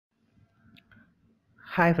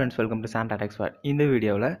Hi friends, welcome to SANTRA TECHSPOT. இந்த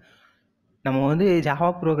வீடியோவில் நம்ம வந்து ஜாவா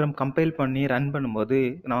ப்ரோக்ராம் கம்பைல் பண்ணி ரன் பண்ணும்போது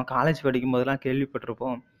நம்ம காலேஜ் படிக்கும்போதெல்லாம்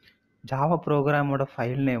கேள்விப்பட்டிருப்போம். ஜாவா ப்ரோக்ராமோட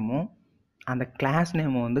ஃபைல் நேமும் அந்த கிளாஸ்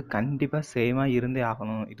நேமும் வந்து கண்டிப்பாக சேமாக இருந்தே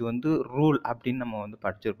ஆகணும். இது வந்து ரூல் அப்படின்னு நம்ம வந்து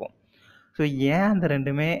படிச்சிருப்போம். ஸோ ஏன் அந்த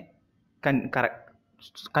ரெண்டுமே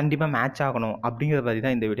கண்டிப்பாக மேட்ச் ஆகணும் அப்படிங்கிறத பற்றி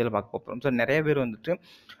தான் இந்த வீடியோவில் பார்க்க போகிறோம். ஸோ நிறைய பேர் வந்துட்டு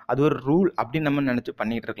அது ஒரு ரூல் அப்படின்னு நம்ம நினச்சி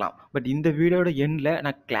பண்ணிகிட்டு இருக்கலாம். பட் இந்த வீடியோட எண்டில்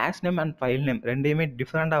நான் class name and file name ரெண்டையுமே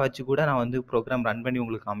டிஃப்ரெண்ட்டாக வச்சு கூட நான் வந்து ப்ரோக்ராம் ரன் பண்ணி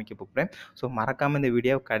உங்களுக்கு காமிக்க போகிறேன். ஸோ மறக்காமல் இந்த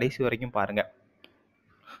வீடியோவை கடைசி வரைக்கும் பாருங்கள்.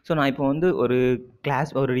 ஸோ நான் இப்போ வந்து ஒரு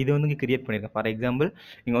இது வந்து கிரியேட் பண்ணியிருக்கேன். ஃபார் எக்ஸாம்பிள்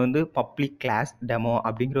இங்கே வந்து பப்ளிக் கிளாஸ் டெமோ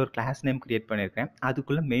அப்படிங்கிற ஒரு கிளாஸ் நேம் கிரியேட் பண்ணியிருக்கேன்.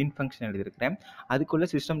 அதுக்குள்ளே மெயின் ஃபங்க்ஷன் எழுதியிருக்கிறேன். அதுக்குள்ளே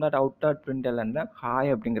system.out.printlnல ஹாய்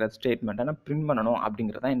அப்படிங்கிற ஸ்டேட்மெண்ட்டை நான் பிரிண்ட் பண்ணணும்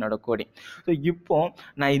அப்படிங்கிறது தான் என்னோட கோடிங். ஸோ இப்போ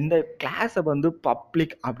நான் இந்த கிளாஸை வந்து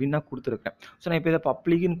பப்ளிக் அப்படின்னு நான் கொடுத்துருக்கேன். ஸோ நான் இப்போ இதை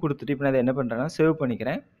பப்ளிக்னு கொடுத்துட்டு இப்போ நான் இதை என்ன பண்ணுறேன்னா சேவ்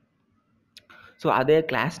பண்ணிக்கிறேன். ஸோ அதே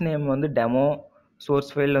கிளாஸ் நேம் வந்து டெமோ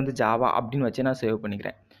சோர்ஸ் ஃபைல் வந்து ஜாவா அப்படின்னு வச்சு நான் சேவ்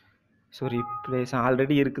பண்ணிக்கிறேன். ஸோ ரீப்ளேஸ்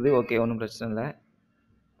ஆல்ரெடி இருக்குது, ஓகே, ஒன்றும் பிரச்சனை இல்லை.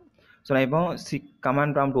 ஸோ நான் இப்போ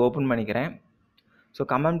கமாண்ட் ப்ராம்ப்ட் ஓப்பன் பண்ணிக்கிறேன். ஸோ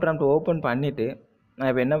கமாண்ட் ப்ராம்ப்ட் ஓப்பன் பண்ணிவிட்டு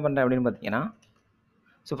நான் இப்போ என்ன பண்ணுறேன் அப்படின்னு பார்த்தீங்கன்னா,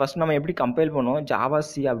 ஸோ ஃபஸ்ட் நம்ம எப்படி கம்பைல் பண்ணுவோம், ஜாவா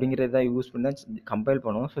சி அப்படிங்கிறது தான் யூஸ் பண்ணி தான் கம்பைல்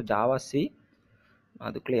பண்ணுவோம். ஸோ ஜாவா சி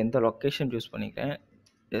அதுக்குள்ளே எந்த லொக்கேஷன் யூஸ் பண்ணிக்கிறேன்,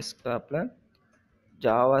 டெஸ்க்டாப்பில்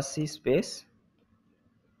Java C space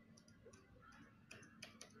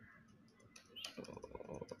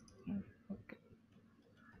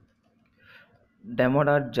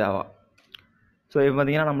demo.java. So இப்போ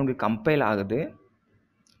பார்த்தீங்கன்னா நம்மளுக்கு கம்பைல் ஆகுது.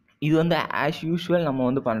 இது வந்து ஆஸ் யூஷுவல் நம்ம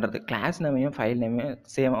வந்து பண்ணுறது, கிளாஸ் நேமையும் ஃபைல் நேமையும்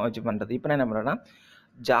சேமாக வச்சு பண்ணுறது. இப்போ நான் என்ன பண்ணுறேன்னா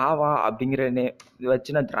ஜாவா அப்படிங்கிற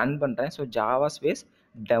வச்சு நான் ரன் பண்ணுறேன். ஸோ ஜாவா ஸ்பேஸ்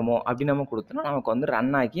டெமோ அப்படின்னு நம்ம கொடுத்தோன்னா நமக்கு வந்து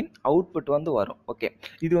ரன் ஆகி அவுட்புட் வந்து வரும். ஓகே,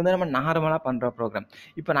 இது வந்து நம்ம நார்மலாக பண்ணுற ப்ரோக்ராம்.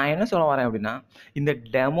 இப்போ நான் என்ன சொல்ல வரேன் அப்படின்னா, இந்த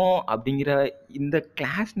டெமோ அப்படிங்கிற இந்த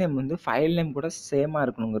கிளாஸ் நேம் வந்து ஃபைல் நேம் கூட சேமாக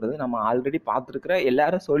இருக்கணுங்கிறது நம்ம ஆல்ரெடி பார்த்துருக்குற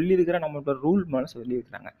எல்லாரும் சொல்லியிருக்கிற நம்மளோட ரூல் மேலே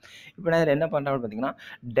சொல்லியிருக்கிறாங்க. இப்போ நான் இதில் என்ன பண்ணுறேன் அப்படின்னு பார்த்தீங்கன்னா,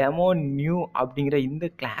 டெமோ நியூ அப்படிங்கிற இந்த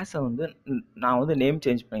கிளாஸை வந்து நான் வந்து நேம்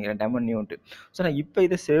சேஞ்ச் பண்ணிக்கிறேன், டெமோ நியூன்ட்டு. ஸோ நான் இப்போ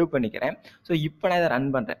இதை சேவ் பண்ணிக்கிறேன். ஸோ இப்போ நான் இதை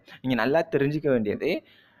ரன் பண்ணுறேன். நீங்கள் நல்லா தெரிஞ்சுக்க வேண்டியது,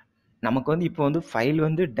 நமக்கு வந்து இப்போ வந்து ஃபைல்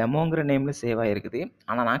வந்து டெமோங்கிற நேமில் சேவ் ஆகிருக்குது.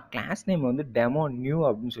 ஆனால் நான் கிளாஸ் நேம் வந்து டெமோ நியூ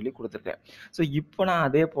அப்படின்னு சொல்லி கொடுத்துருக்கேன். ஸோ இப்போ நான்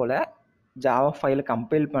அதே போல் ஜாவா ஃபைலை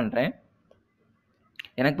கம்பைல் பண்ணுறேன்.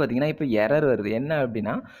 எனக்கு பார்த்தீங்கன்னா இப்போ எரர் வருது. என்ன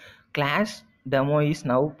அப்படின்னா, class demo is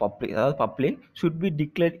now public, அதாவது public should be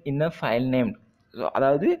declared in a file name. So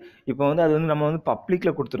அதாவது இப்போ வந்து அது வந்து நம்ம வந்து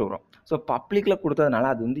பப்ளிக்கில் கொடுத்துருக்குறோம். ஸோ பப்ளிக்கில்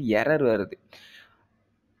கொடுத்ததுனால அது வந்து எரர் வருது.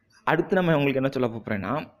 அடுத்து நம்ம உங்களுக்கு என்ன சொல்ல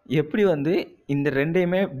போகிறேன்னா, எப்படி வந்து இந்த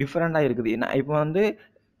ரெண்டையுமே டிஃப்ரெண்ட்டாக இருக்குது. நான் இப்போ வந்து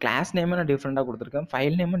கிளாஸ் நேமும் நான் டிஃப்ரெண்ட்டாக கொடுத்துருக்கேன்,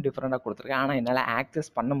 ஃபைல் நேமும் டிஃப்ரெண்ட்டாக கொடுத்துருக்கேன். ஆனால் என்னால்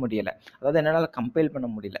ஆக்சஸ் பண்ண முடியலை, அதாவது என்னால் கம்பைல் பண்ண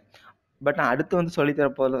முடியல. பட் நான் அடுத்து வந்து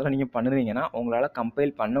சொல்லித்தரப்போதில் நீங்கள் பண்ணுறீங்கன்னா உங்களால்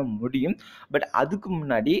கம்பைல் பண்ண முடியும். பட் அதுக்கு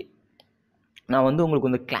முன்னாடி நான் வந்து உங்களுக்கு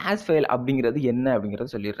வந்து கிளாஸ் ஃபைல் அப்படிங்கிறது என்ன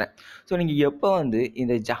அப்படிங்கிறத சொல்லிடுறேன். ஸோ நீங்கள் எப்போ வந்து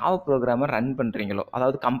இந்த ஜாவா ப்ரோக்ராமை ரன் பண்ணுறீங்களோ,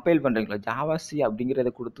 அதாவது கம்பைல் பண்ணுறீங்களோ, ஜாவா சி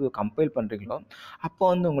அப்படிங்கிறத கொடுத்து கம்பைல் பண்ணுறீங்களோ, அப்போ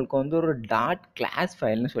வந்து உங்களுக்கு வந்து ஒரு டாட் கிளாஸ்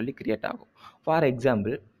ஃபைல்னு சொல்லி கிரியேட் ஆகும். ஃபார்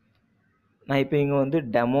எக்ஸாம்பிள் நான் இப்போ இங்கே வந்து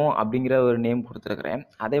டெமோ அப்படிங்கிற ஒரு நேம் கொடுத்துருக்குறேன்.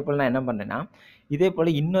 அதே போல் நான் என்ன பண்ணுறேன்னா, இதே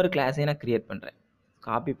போல் இன்னொரு கிளாஸையும் நான் க்ரியேட் பண்ணுறேன்.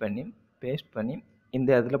 காப்பி பண்ணி பேஸ்ட் பண்ணி இந்த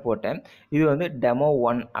இடத்துல போட்டேன். இது வந்து டெமோ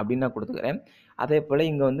 1 அப்படின்னு நான் கொடுத்துக்கிறேன். அதே போல்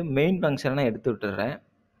இங்கே வந்து மெயின் ஃபங்க்ஷனை நான் எடுத்து விட்டுறேன்.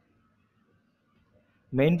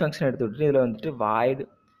 மெயின் ஃபங்க்ஷன் எடுத்து விட்டுட்டு இதில் வந்துட்டு வாய்ட்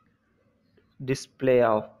டிஸ்பிளே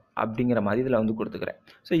ஆஃப் அப்படிங்கிற மாதிரி இதில் வந்து கொடுத்துக்கிறேன்.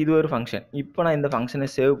 ஸோ இது ஒரு ஃபங்க்ஷன். இப்போ நான் இந்த ஃபங்க்ஷனை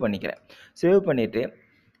சேவ் பண்ணிக்கிறேன். சேவ் பண்ணிவிட்டு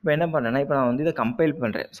இப்போ என்ன பண்ணுறேன்னா, இப்போ நான் வந்து இதை கம்பைல்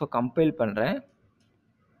பண்ணுறேன். ஸோ கம்பைல் பண்ணுறேன்,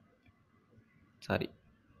 சாரி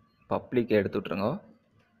பப்ளிக் எடுத்து விட்ருங்க.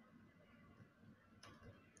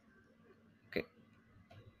 ஓகே,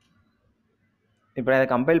 இப்போ நான் இதை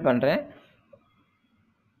கம்பைல் பண்ணுறேன்.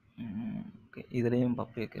 ஓகே, இதுலேயும்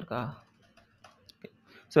பப்ளிக் இருக்கா?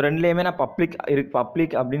 ஸோ ரெண்டுலேயுமே நான்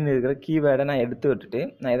பப்ளிக் அப்படின்னு இருக்கிற கீவேர்டை நான் எடுத்து விட்டுட்டு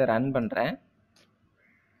நான் இதை ரன் பண்ணுறேன்.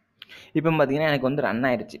 இப்போ பார்த்தீங்கன்னா எனக்கு வந்து ரன்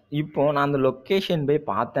ஆயிடுச்சு. இப்போ நான் அந்த லொக்கேஷன் போய்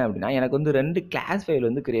பார்த்தேன் அப்படின்னா எனக்கு வந்து 2 கிளாஸ் ஃபைல்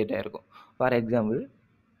வந்து கிரியேட் ஆகிருக்கும். ஃபார் எக்ஸாம்பிள்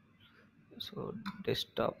ஸோ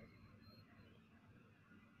டெஸ்க்டாப்,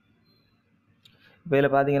 இப்போ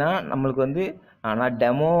இதில் பார்த்தீங்கன்னா நம்மளுக்கு வந்து நான்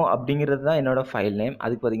டெமோ அப்படிங்கிறது தான் என்னோடய ஃபைல் நேம்.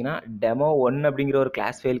 அதுக்கு பார்த்தீங்கன்னா டெமோ 1 அப்படிங்கிற ஒரு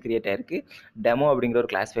கிளாஸ் ஃபைல் கிரியேட் ஆகிருக்கு, டெமோ அப்படிங்கிற ஒரு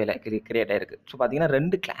கிளாஸ் ஃபைல் கிரியேட் ஆகிருக்கு. ஸோ பார்த்தீங்கன்னா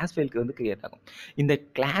 2 கிளாஸ் ஃபைலுக்கு வந்து கிரியேட் ஆகும். இந்த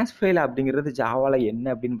கிளாஸ் ஃபைல் அப்படிங்கிறது ஜாவாவில் என்ன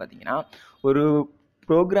அப்படின்னு பார்த்தீங்கன்னா, ஒரு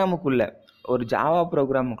ப்ரோக்ராமுக்குள்ளே, ஒரு ஜாவா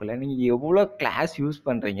ப்ரோக்ராமுக்குள்ளே நீங்கள் எவ்வளோ கிளாஸ் யூஸ்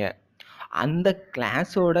பண்ணுறீங்க அந்த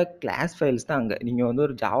கிளாஸோட கிளாஸ் ஃபைல்ஸ் தான் அங்கே. நீங்கள் வந்து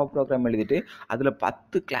ஒரு ஜாவா ப்ரோக்ராம் எழுதிட்டு அதில்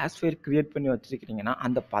 10 கிளாஸ் ஃபைல் க்ரியேட் பண்ணி வச்சுருக்கிறீங்கன்னா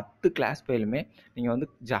அந்த 10 கிளாஸ் ஃபைலுமே நீங்கள் வந்து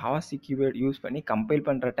ஜாவா கீவேர்ட் யூஸ் பண்ணி கம்பைல்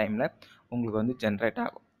பண்ணுற டைமில் உங்களுக்கு வந்து ஜென்ரேட்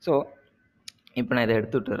ஆகும். ஸோ இப்போ நான் இதை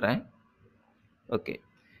எடுத்து விட்டுறேன். ஓகே,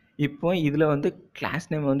 இப்போ இதில் வந்து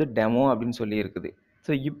கிளாஸ் நேம் வந்து டெமோ அப்படின்னு சொல்லி இருக்குது.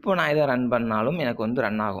 ஸோ இப்போ நான் இதை ரன் பண்ணாலும் எனக்கு வந்து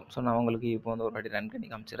ரன் ஆகும். ஸோ நான் உங்களுக்கு இப்போ வந்து ஒரு வாட்டி ரன் பண்ணி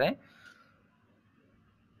காமிச்சிடுறேன்.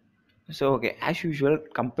 So okay, as usual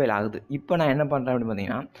compile ஆகுது. இப்போ நான் என்ன பண்ணுறேன் அப்படின்னு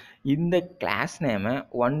பார்த்தீங்கன்னா இந்த கிளாஸ் நேமை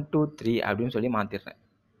 1 2 3 அப்படின்னு சொல்லி மாற்றிடுறேன்.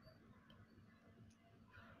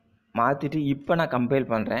 மாற்றிட்டு இப்போ நான்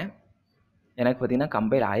கம்பைல் பண்ணுறேன். எனக்கு பார்த்தீங்கன்னா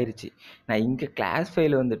கம்பைல் ஆயிடுச்சு. நான் இங்கே கிளாஸ்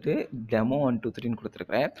ஃபைல் வந்துட்டு டெமோ 1 2 3ன்னு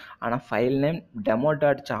கொடுத்துருக்குறேன். ஆனால் ஃபைல் நேம்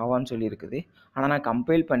demo.javaன்னு சொல்லி இருக்குது. ஆனால் நான்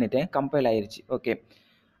கம்பைல் பண்ணிட்டேன், கம்பைல் ஆயிடுச்சு. ஓகே,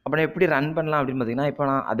 அப்போ நான் எப்படி ரன் பண்ணலாம் அப்படின்னு பார்த்தீங்கன்னா இப்போ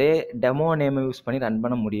நான் அதே டெமோ நேமை யூஸ் பண்ணி ரன்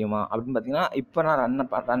பண்ண முடியுமா அப்படின்னு பார்த்தீங்கன்னா இப்போ நான்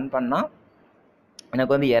ரன் பண்ணால்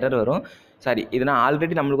எனக்கு வந்து எரர் வரும். சாரி, இது நான்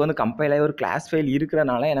ஆல்ரெடி நம்மளுக்கு வந்து கம்பைல் ஆகி ஒரு கிளாஸ் ஃபைல்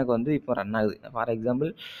இருக்கிறனால எனக்கு வந்து இப்போ ரன் ஆகுது. ஃபார்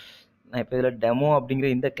எக்ஸாம்பிள் நான் இப்போ இதில் டெமோ அப்படிங்கிற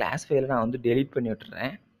இந்த கிளாஸ் ஃபைலை நான் வந்து டெலீட் பண்ணி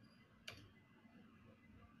விட்டுறேன்.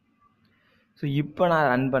 ஸோ இப்போ நான்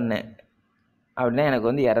ரன் பண்ணேன் அப்படின்னா எனக்கு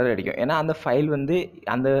வந்து எரர் அடிக்கும். ஏன்னா அந்த ஃபைல் வந்து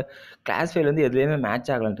அந்த கிளாஸ் ஃபைல் வந்து எதுலேயுமே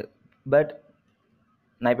மேட்ச் ஆகலன்ட்டு. பட்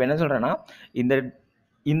நான் இப்போ என்ன சொல்கிறேன்னா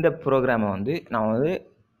இந்த ப்ரோக்ராமை வந்து நான் வந்து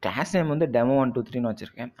கிளாஸ் நேம் வந்து demo 1 2 3ன்னு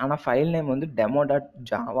வச்சுருக்கேன். ஆனால் ஃபைல் நேம் வந்து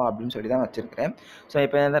demo.java அப்படின்னு சொல்லி தான் வச்சுருக்கேன். ஸோ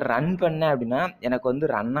இப்போ இதை ரன் பண்ணேன் அப்படின்னா எனக்கு வந்து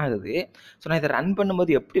ரன் ஆகுது. ஸோ நான் இதை ரன்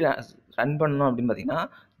பண்ணும்போது எப்படி ரன் பண்ணணும் அப்படின்னு பார்த்தீங்கன்னா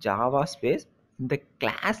ஜாவா ஸ்பேஸ் இந்த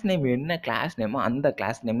கிளாஸ் நேம் என்ன கிளாஸ் நேமோ அந்த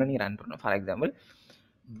கிளாஸ் நேமில் நீங்கள் ரன் பண்ணணும். ஃபார் எக்ஸாம்பிள்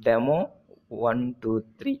demo 1 2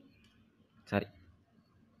 3 சாரி,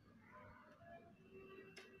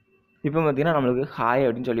 இப்போ பார்த்தீங்கன்னா நம்மளுக்கு ஹாய்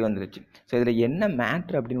அப்படின்னு சொல்லி வந்துருச்சு. ஸோ இதில் என்ன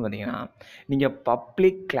மேட்ரு அப்படின்னு பார்த்தீங்கன்னா நீங்கள்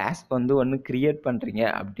பப்ளிக் கிளாஸ் வந்து ஒன்று க்ரியேட் பண்ணுறீங்க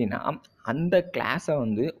அப்படின்னா அந்த கிளாஸை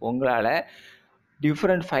வந்து உங்களால்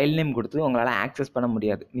டிஃப்ரெண்ட் ஃபைல் நேம் கொடுத்து உங்களால் ஆக்சஸ் பண்ண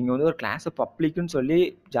முடியாது. நீங்கள் வந்து ஒரு கிளாஸை பப்ளிக்குன்னு சொல்லி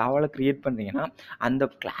ஜாவாவில் க்ரியேட் பண்ணுறீங்கன்னா அந்த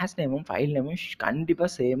கிளாஸ் நேமும் ஃபைல் நேமும் கண்டிப்பாக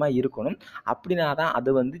சேமாக இருக்கணும். அப்படின்னா தான் அது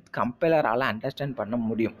வந்து கம்பைலரால் அண்டர்ஸ்டாண்ட் பண்ண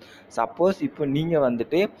முடியும். சப்போஸ் இப்போ நீங்கள்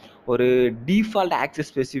வந்துட்டு ஒரு டிஃபால்ட்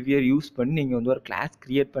ஆக்சஸ் ஸ்பெசிஃபியர் யூஸ் பண்ணி நீங்கள் வந்து ஒரு கிளாஸ்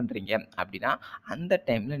க்ரியேட் பண்ணுறீங்க அப்படின்னா அந்த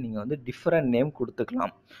டைமில் நீங்கள் வந்து டிஃப்ரெண்ட் நேம்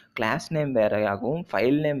கொடுத்துக்கலாம். கிளாஸ் நேம் வேறையாகவும்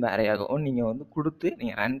ஃபைல் நேம் வேறையாகவும் நீங்கள் வந்து கொடுத்து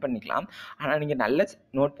நீங்கள் ரன் பண்ணிக்கலாம். ஆனால் நீங்கள் நல்லா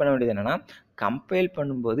நோட் பண்ண வேண்டியது என்னென்னா கம்பைல்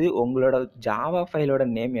பண்ணும்போது உங்களோட ஜாவா ஃபைலோட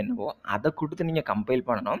நேம் என்னவோ அதை கொடுத்து நீங்கள் கம்பைல்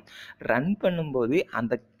பண்ணணும். ரன் பண்ணும்போது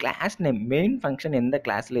அந்த கிளாஸ் நேம் மெயின் ஃபங்க்ஷன் எந்த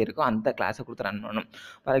கிளாஸில் இருக்கோ அந்த கிளாஸை கொடுத்து ரன் பண்ணணும்.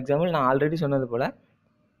 ஃபார் எக்ஸாம்பிள் நான் ஆல்ரெடி சொன்னது போல்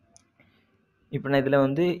இப்போ நான் இதில்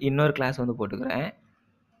வந்து இன்னொரு கிளாஸ் வந்து போட்டுக்கிறேன்.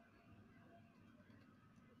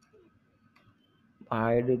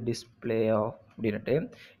 வாய்டு டிஸ்பிளே ஆஃப் அப்படின்ட்டு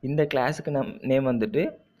இந்த கிளாஸுக்கு நேம் வந்துட்டு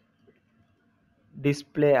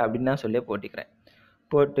டிஸ்பிளே அப்படின்னு நான் சொல்லி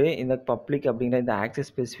போட்டு இந்த பப்ளிக் அப்படிங்கிற இந்த ஆக்சஸ்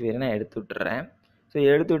ஸ்பெசிஃபையரை நான் எடுத்து விட்டுறேன். ஸோ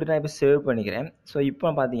எடுத்து விட்டு நான் இப்போ சேவ் பண்ணிக்கிறேன். ஸோ இப்போ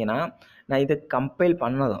பார்த்தீங்கன்னா நான் இதை கம்பைல்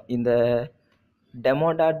பண்ணதும் இந்த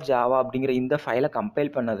demo.java அப்படிங்கிற இந்த ஃபைலை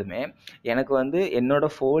கம்பைல் பண்ணதுமே எனக்கு வந்து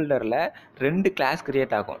என்னோடய ஃபோல்டரில் 2 கிளாஸ்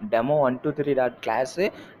க்ரியேட் ஆகும். demo 1 2 3.class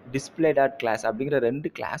display.class அப்படிங்கிற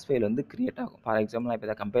 2 கிளாஸ் ஃபைல் வந்து க்ரியேட் ஆகும். ஃபார் எக்ஸாம்பிள் நான் இப்போ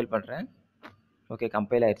இதை கம்பைல் பண்ணுறேன். ஓகே,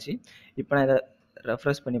 கம்பைல் ஆயிடுச்சு. இப்போ நான் இதை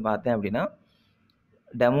ரெஃப்ரெஷ் பண்ணி பார்த்தேன் அப்படின்னா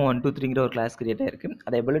demo 1 2 3ங்கிற ஒரு கிளாஸ் கிரியேட் ஆயிருக்கு.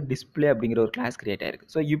 அதே போல் டிஸ்பிளே அப்படிங்கிற ஒரு கிளாஸ் கிரியேட் ஆயிருக்கு.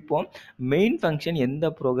 ஸோ இப்போ மெயின் ஃபங்க்ஷன் எந்த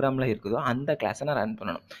ப்ரோக்ராமில் இருக்குதோ அந்த கிளாஸை நான் ரன்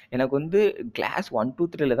பண்ணணும். எனக்கு வந்து கிளாஸ் 1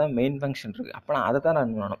 2 3ல தான் மெயின் ஃபங்க்ஷன் இருக்குது. அப்போ நான் அதை தான்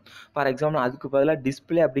ரன் பண்ணணும். ஃபார் எக்ஸாம்பிள் அதுக்கு பதிலாக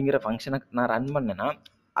டிஸ்பிளே அப்படிங்கிற ஃபங்க்ஷனை நான் ரன் பண்ணேன்னா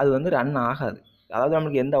அது வந்து ரன் ஆகாது. அதாவது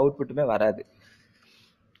நம்மளுக்கு எந்த அவுட்புட்டுமே வராது.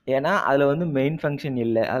 ஏன்னா அதில் வந்து மெயின் ஃபங்க்ஷன்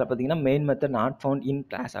இல்லை. அதில் பார்த்தீங்கன்னா main method not found in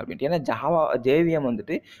class அப்படின்ட்டு. ஏன்னா ஜேவிஎம்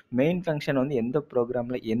வந்துட்டு மெயின் ஃபங்க்ஷன் வந்து எந்த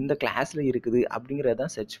ப்ரோக்ராமில் எந்த கிளாஸில் இருக்குது அப்படிங்கிறத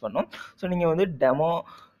சர்ச் பண்ணோம். ஸோ நீங்கள் வந்து demo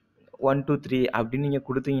 1 2 3 அப்படின்னு நீங்கள்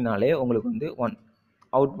கொடுத்தீங்கனாலே உங்களுக்கு வந்து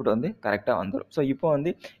அவுட்புட் வந்து கரெக்டாக வந்துடும். ஸோ இப்போ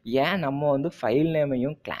வந்து ஏன் நம்ம வந்து ஃபைல்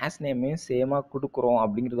நேமையும் கிளாஸ் நேமையும் சேமாக கொடுக்குறோம்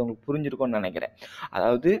அப்படிங்கிறது உங்களுக்கு புரிஞ்சிருக்கும்னு நினைக்கிறேன்.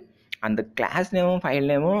 அதாவது அந்த கிளாஸ் நேமும் ஃபைல்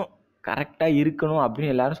நேமும் கரெக்டாக இருக்கணும்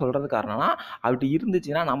அப்படின்னு எல்லாரும் சொல்கிறது காரணம்னா அப்படி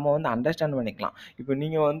இருந்துச்சுன்னா நம்ம வந்து அண்டர்ஸ்டாண்ட் பண்ணிக்கலாம். இப்போ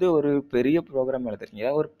நீங்கள் வந்து ஒரு பெரிய ப்ரோக்ராம் எழுதுறீங்க,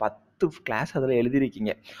 ஒரு 10 கிளாஸ் அதில்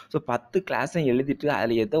எழுதிருக்கீங்க. ஸோ 10 கிளாஸை எழுதிட்டு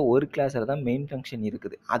அதில் ஏதோ ஒரு கிளாஸில் தான் மெயின் ஃபங்க்ஷன்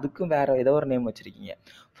இருக்குது. அதுக்கும் வேறு ஏதோ ஒரு நேம் வச்சுருக்கீங்க.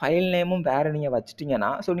 ஃபைல் நேமும் வேறு நீங்கள்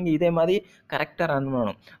வச்சுட்டிங்கன்னா ஸோ நீங்கள் இதே மாதிரி கரெக்டாக ரன்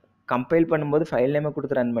பண்ணணும். கம்பைல் பண்ணும்போது ஃபைல் நேமை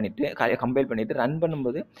கொடுத்து ரன் பண்ணிவிட்டு கம்பைல் பண்ணிவிட்டு ரன்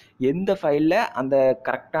பண்ணும்போது எந்த ஃபைலில் அந்த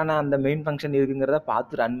கரெக்டான அந்த மெயின் ஃபங்க்ஷன் இருக்குங்கிறத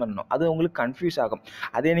பார்த்து ரன் பண்ணணும். அது உங்களுக்கு கன்ஃபியூஸ் ஆகும்.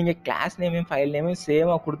 அதே நீங்கள் கிளாஸ் நேமையும் ஃபைல் நேமையும்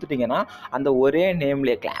சேமாக கொடுத்துட்டிங்கன்னா அந்த ஒரே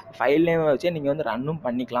நேம்லேயே ஃபைல் நேமை வச்சே நீங்கள் வந்து ரன்னும்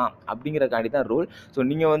பண்ணிக்கலாம் அப்படிங்கிறக்காண்டி தான் ரூல். ஸோ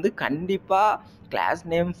நீங்கள் வந்து கண்டிப்பாக கிளாஸ்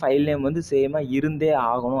நேம் ஃபைல் நேம் வந்து சேமாக இருந்தே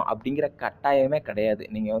ஆகணும் அப்படிங்கிற கட்டாயமே கிடையாது.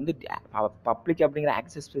 நீங்கள் வந்து பப்ளிக் அப்படிங்கிற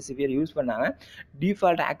ஆக்சஸ் ஸ்பெசிஃபையர் யூஸ் பண்ணாமல்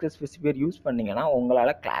டிஃபால்ட் ஆக்சஸ் ஸ்பெசிஃபையர் யூஸ் பண்ணிங்கன்னா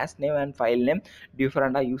உங்களால் class name and file name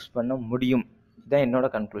டிஃப்ரெண்ட்டாக யூஸ் பண்ண முடியும். இதுதான் என்னோட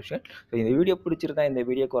கன்க்ளூஷன். ஸோ இந்த வீடியோ பிடிச்சிருந்தா இந்த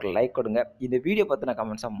வீடியோக்கு ஒரு லைக் கொடுங்க. இந்த வீடியோ பற்றின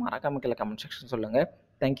கமெண்ட்ஸாக மறக்காம கீழே கமெண்ட் செக்ஷன் சொல்லுங்கள்.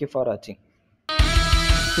 தேங்க்யூ ஃபார் வாட்சிங்.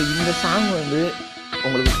 ஸோ இந்த சாங் வந்து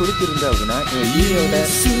உங்களுக்கு பிடிச்சிருந்து அப்படின்னா இந்த வீடியோட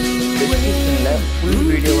டிஸ்கிரிப்ஷனில் ஃபுல்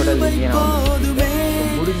வீடியோவோட லிங்கை நான் வந்து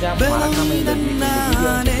முடிஞ்சால் மறக்காமல் இந்த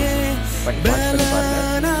வீடியோ பண்ணி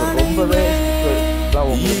பாருங்கள். ஸோ ரொம்பவே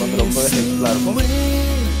உங்களுக்கு வந்து ரொம்பவே ஹெல்ப்ஃபுல்லாக இருக்கும்,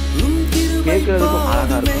 கேட்குறதுக்கும்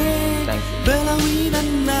அழகாக இருக்கும். தேங்க்யூ.